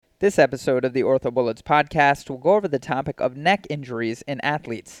This episode of the OrthoBullets podcast will go over the topic of neck injuries in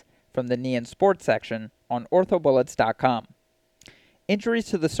athletes from the Knee and Sports section on orthobullets.com. Injuries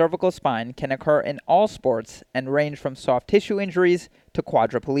to the cervical spine can occur in all sports and range from soft tissue injuries to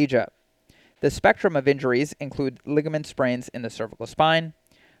quadriplegia. The spectrum of injuries include ligament sprains in the cervical spine,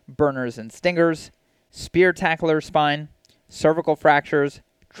 burners and stingers, spear tackler spine, cervical fractures,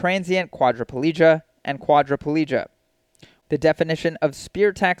 transient quadriplegia, and quadriplegia. The definition of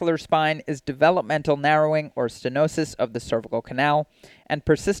spear tackler spine is developmental narrowing or stenosis of the cervical canal and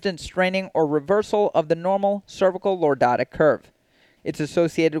persistent straining or reversal of the normal cervical lordotic curve. It's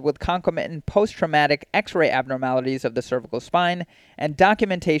associated with concomitant post-traumatic X-ray abnormalities of the cervical spine and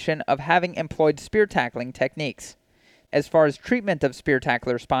documentation of having employed spear tackling techniques. As far as treatment of spear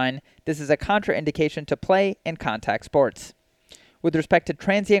tackler spine, this is a contraindication to play in contact sports. With respect to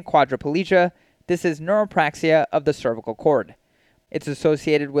transient quadriplegia, this is neuropraxia of the cervical cord. It's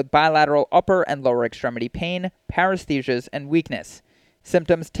associated with bilateral upper and lower extremity pain, paresthesias, and weakness.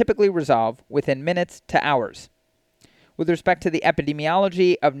 Symptoms typically resolve within minutes to hours. With respect to the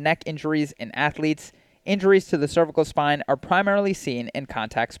epidemiology of neck injuries in athletes, injuries to the cervical spine are primarily seen in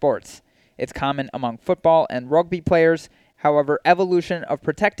contact sports. It's common among football and rugby players. However, evolution of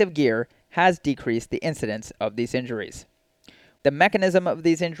protective gear has decreased the incidence of these injuries. The mechanism of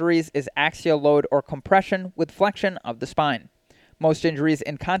these injuries is axial load or compression with flexion of the spine. Most injuries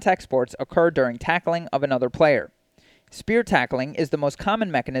in contact sports occur during tackling of another player. Spear tackling is the most common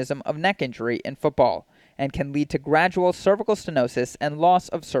mechanism of neck injury in football and can lead to gradual cervical stenosis and loss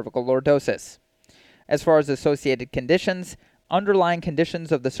of cervical lordosis. As far as associated conditions, underlying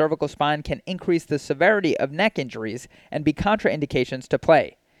conditions of the cervical spine can increase the severity of neck injuries and be contraindications to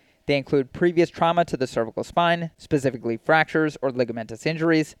play. They include previous trauma to the cervical spine, specifically fractures or ligamentous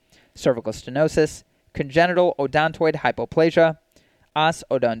injuries, cervical stenosis, congenital odontoid hypoplasia, os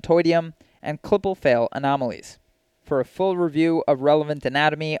odontoideum, and Klippel-Feil anomalies. For a full review of relevant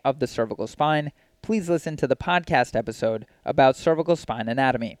anatomy of the cervical spine, please listen to the podcast episode about cervical spine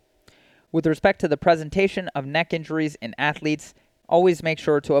anatomy. With respect to the presentation of neck injuries in athletes, always make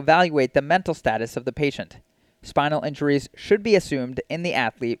sure to evaluate the mental status of the patient. Spinal injuries should be assumed in the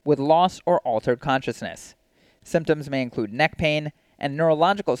athlete with loss or altered consciousness. Symptoms may include neck pain and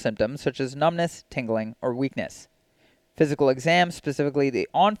neurological symptoms such as numbness, tingling, or weakness. Physical exam, specifically the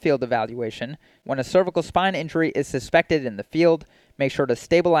on-field evaluation, when a cervical spine injury is suspected in the field, make sure to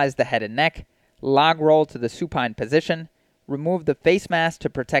stabilize the head and neck, log roll to the supine position, remove the face mask to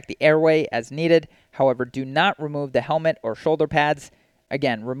protect the airway as needed. However, do not remove the helmet or shoulder pads.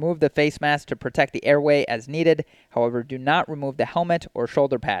 Again, remove the face mask to protect the airway as needed. However, do not remove the helmet or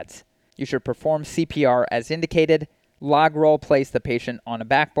shoulder pads. You should perform CPR as indicated, log roll place the patient on a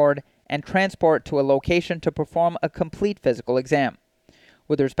backboard, and transport to a location to perform a complete physical exam.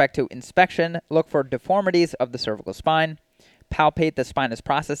 With respect to inspection, look for deformities of the cervical spine, palpate the spinous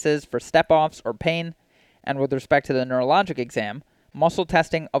processes for step-offs or pain, and with respect to the neurologic exam, muscle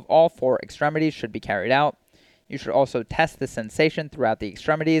testing of all four extremities should be carried out. You should also test the sensation throughout the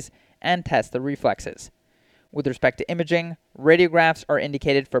extremities and test the reflexes. With respect to imaging, radiographs are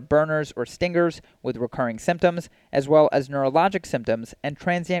indicated for burners or stingers with recurring symptoms, as well as neurologic symptoms and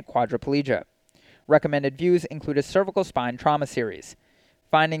transient quadriplegia. Recommended views include a cervical spine trauma series.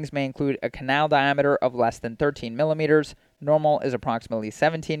 Findings may include a canal diameter of less than 13 millimeters. Normal is approximately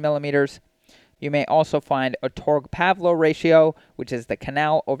 17 millimeters. You may also find a Torg-Pavlo ratio, which is the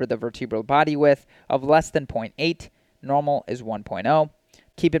canal over the vertebral body width, of less than 0.8. Normal is 1.0.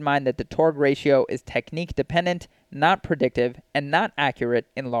 Keep in mind that the Torg ratio is technique dependent, not predictive, and not accurate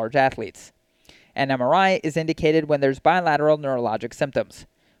in large athletes. An MRI is indicated when there's bilateral neurologic symptoms.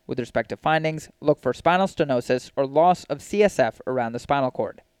 With respect to findings, look for spinal stenosis or loss of CSF around the spinal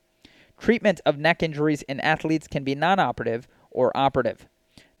cord. Treatment of neck injuries in athletes can be non-operative or operative.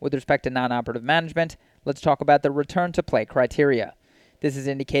 With respect to non-operative management, let's talk about the return to play criteria. This is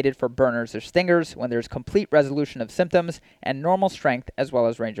indicated for burners or stingers when there's complete resolution of symptoms and normal strength as well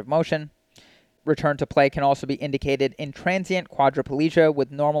as range of motion. Return to play can also be indicated in transient quadriplegia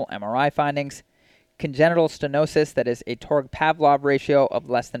with normal MRI findings, congenital stenosis that is a Torg-Pavlov ratio of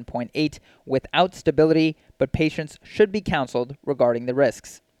less than 0.8 without stability, but patients should be counseled regarding the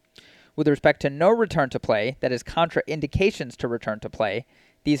risks. With respect to no return to play, that is contraindications to return to play,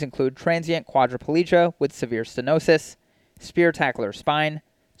 these include transient quadriplegia with severe stenosis, spear tackler spine,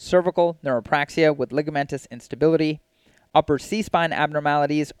 cervical neuropraxia with ligamentous instability. Upper C-spine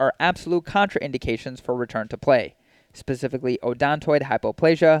abnormalities are absolute contraindications for return to play, specifically odontoid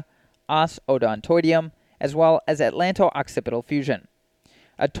hypoplasia, os odontoideum, as well as atlanto-occipital fusion.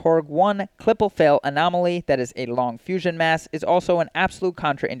 A Torg 1 Klippel-Feil anomaly, that is a long fusion mass, is also an absolute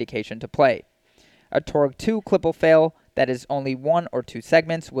contraindication to play. A Torg 2 Klippel-Feil, that is only one or two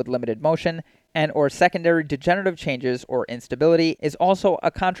segments with limited motion, and or secondary degenerative changes or instability, is also a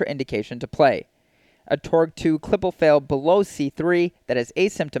contraindication to play. A Torg 2 Klippel-Feil below C3, that is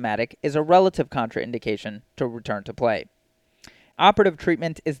asymptomatic, is a relative contraindication to return to play. Operative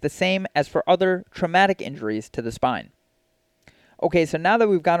treatment is the same as for other traumatic injuries to the spine. Okay, so now that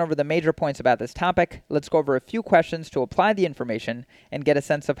we've gone over the major points about this topic, let's go over a few questions to apply the information and get a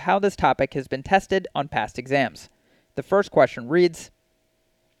sense of how this topic has been tested on past exams. The first question reads,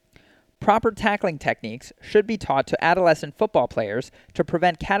 proper tackling techniques should be taught to adolescent football players to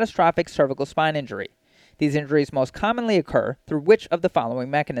prevent catastrophic cervical spine injury. These injuries most commonly occur through which of the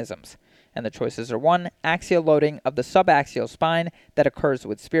following mechanisms? And the choices are 1. Axial loading of the subaxial spine that occurs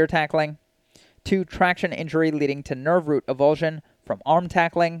with spear tackling. 2. Traction injury leading to nerve root avulsion from arm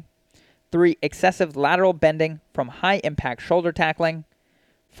tackling. 3. Excessive lateral bending from high-impact shoulder tackling.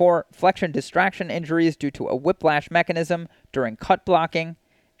 4. Flexion distraction injuries due to a whiplash mechanism during cut blocking.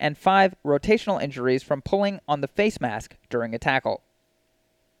 And 5. Rotational injuries from pulling on the face mask during a tackle.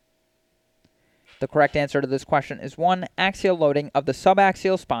 The correct answer to this question is 1. Axial loading of the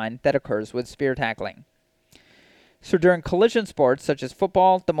subaxial spine that occurs with spear tackling. So during collision sports such as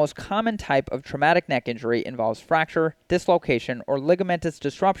football, the most common type of traumatic neck injury involves fracture, dislocation, or ligamentous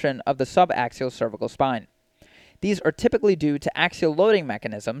disruption of the subaxial cervical spine. These are typically due to axial loading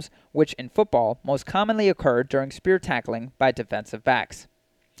mechanisms, which in football most commonly occur during spear tackling by defensive backs.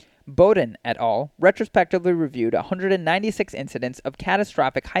 Bowden et al. Retrospectively reviewed 196 incidents of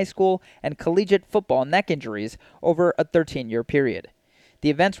catastrophic high school and collegiate football neck injuries over a 13-year period. The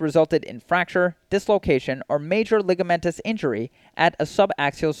events resulted in fracture, dislocation, or major ligamentous injury at a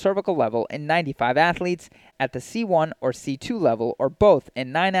subaxial cervical level in 95 athletes, at the C1 or C2 level or both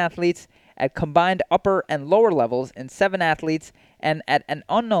in 9 athletes, at combined upper and lower levels in 7 athletes, and at an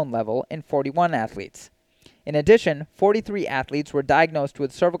unknown level in 41 athletes. In addition, 43 athletes were diagnosed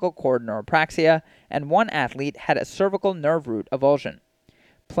with cervical cord neuropraxia, and 1 athlete had a cervical nerve root avulsion.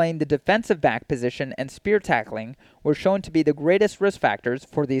 Playing the defensive back position and spear tackling were shown to be the greatest risk factors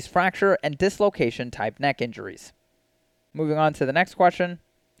for these fracture and dislocation type neck injuries. Moving on to the next question.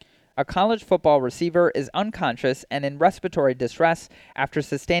 A college football receiver is unconscious and in respiratory distress after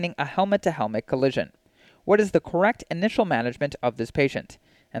sustaining a helmet-to-helmet collision. What is the correct initial management of this patient?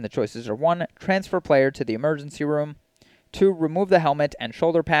 And the choices are 1. Transfer player to the emergency room. 2. Remove the helmet and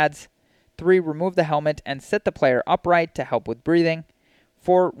shoulder pads. 3. Remove the helmet and sit the player upright to help with breathing.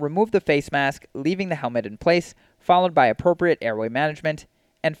 4. Remove the face mask, leaving the helmet in place, followed by appropriate airway management.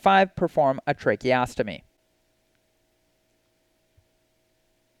 And 5. Perform a tracheostomy.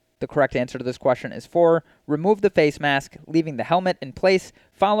 The correct answer to this question is 4. Remove the face mask, leaving the helmet in place,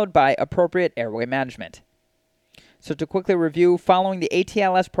 followed by appropriate airway management. So to quickly review, following the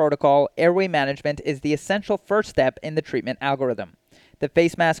ATLS protocol, airway management is the essential first step in the treatment algorithm. The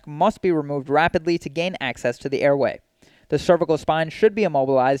face mask must be removed rapidly to gain access to the airway. The cervical spine should be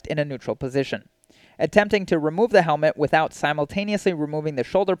immobilized in a neutral position. Attempting to remove the helmet without simultaneously removing the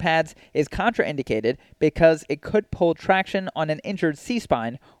shoulder pads is contraindicated because it could pull traction on an injured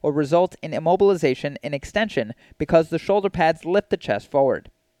C-spine or result in immobilization in extension because the shoulder pads lift the chest forward.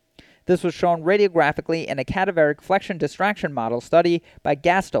 This was shown radiographically in a cadaveric flexion distraction model study by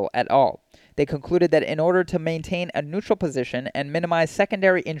Gastel et al. They concluded that in order to maintain a neutral position and minimize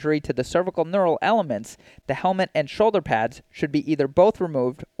secondary injury to the cervical neural elements, the helmet and shoulder pads should be either both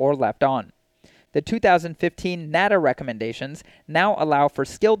removed or left on. The 2015 NATA recommendations now allow for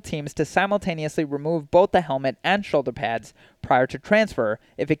skilled teams to simultaneously remove both the helmet and shoulder pads prior to transfer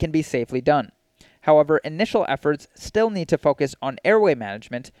if it can be safely done. However, initial efforts still need to focus on airway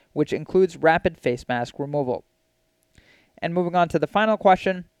management, which includes rapid face mask removal. And moving on to the final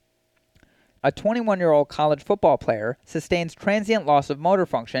question. A 21-year-old college football player sustains transient loss of motor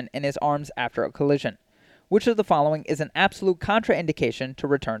function in his arms after a collision. Which of the following is an absolute contraindication to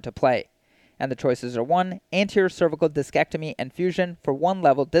return to play? And the choices are 1. Anterior cervical discectomy and fusion for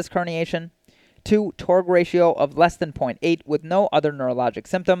 1-level disc herniation. 2. Torg ratio of less than 0.8 with no other neurologic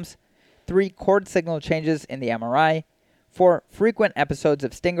symptoms. 3. Cord signal changes in the MRI. 4. Frequent episodes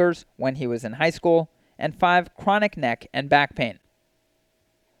of stingers when he was in high school. And 5. Chronic neck and back pain.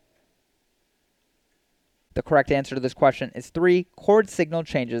 The correct answer to this question is 3. Cord signal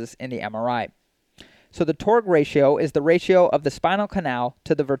changes in the MRI. So the Torg ratio is the ratio of the spinal canal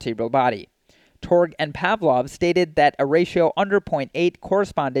to the vertebral body. Torg and Pavlov stated that a ratio under 0.8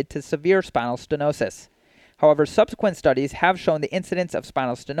 corresponded to severe spinal stenosis. However, subsequent studies have shown the incidence of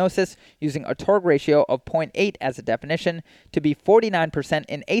spinal stenosis using a TORG ratio of 0.8 as a definition to be 49%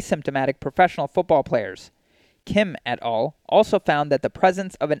 in asymptomatic professional football players. Kim et al. Also found that the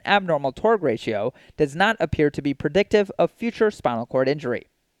presence of an abnormal TORG ratio does not appear to be predictive of future spinal cord injury.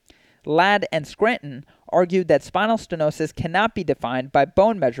 Ladd and Scranton argued that spinal stenosis cannot be defined by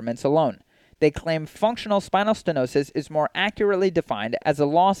bone measurements alone. They claim functional spinal stenosis is more accurately defined as a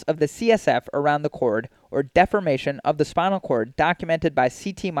loss of the CSF around the cord or deformation of the spinal cord documented by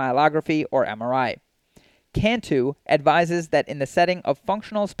CT myelography or MRI. Cantu advises that in the setting of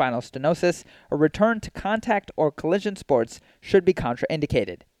functional spinal stenosis, a return to contact or collision sports should be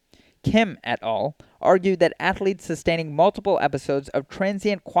contraindicated. Kim et al. Argued that athletes sustaining multiple episodes of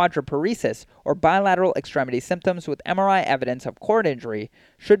transient quadriparesis or bilateral extremity symptoms with MRI evidence of cord injury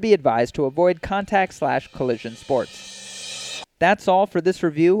should be advised to avoid contact/collision sports. That's all for this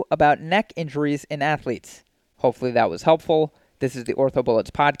review about neck injuries in athletes. Hopefully that was helpful. This is the OrthoBullets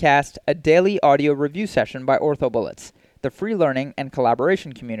podcast, a daily audio review session by OrthoBullets, the free learning and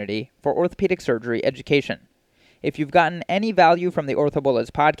collaboration community for orthopedic surgery education. If you've gotten any value from the OrthoBullets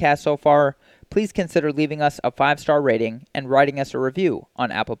podcast so far, please consider leaving us a 5-star rating and writing us a review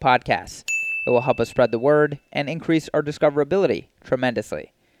on Apple Podcasts. It will help us spread the word and increase our discoverability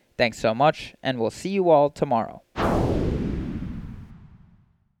tremendously. Thanks so much, and we'll see you all tomorrow.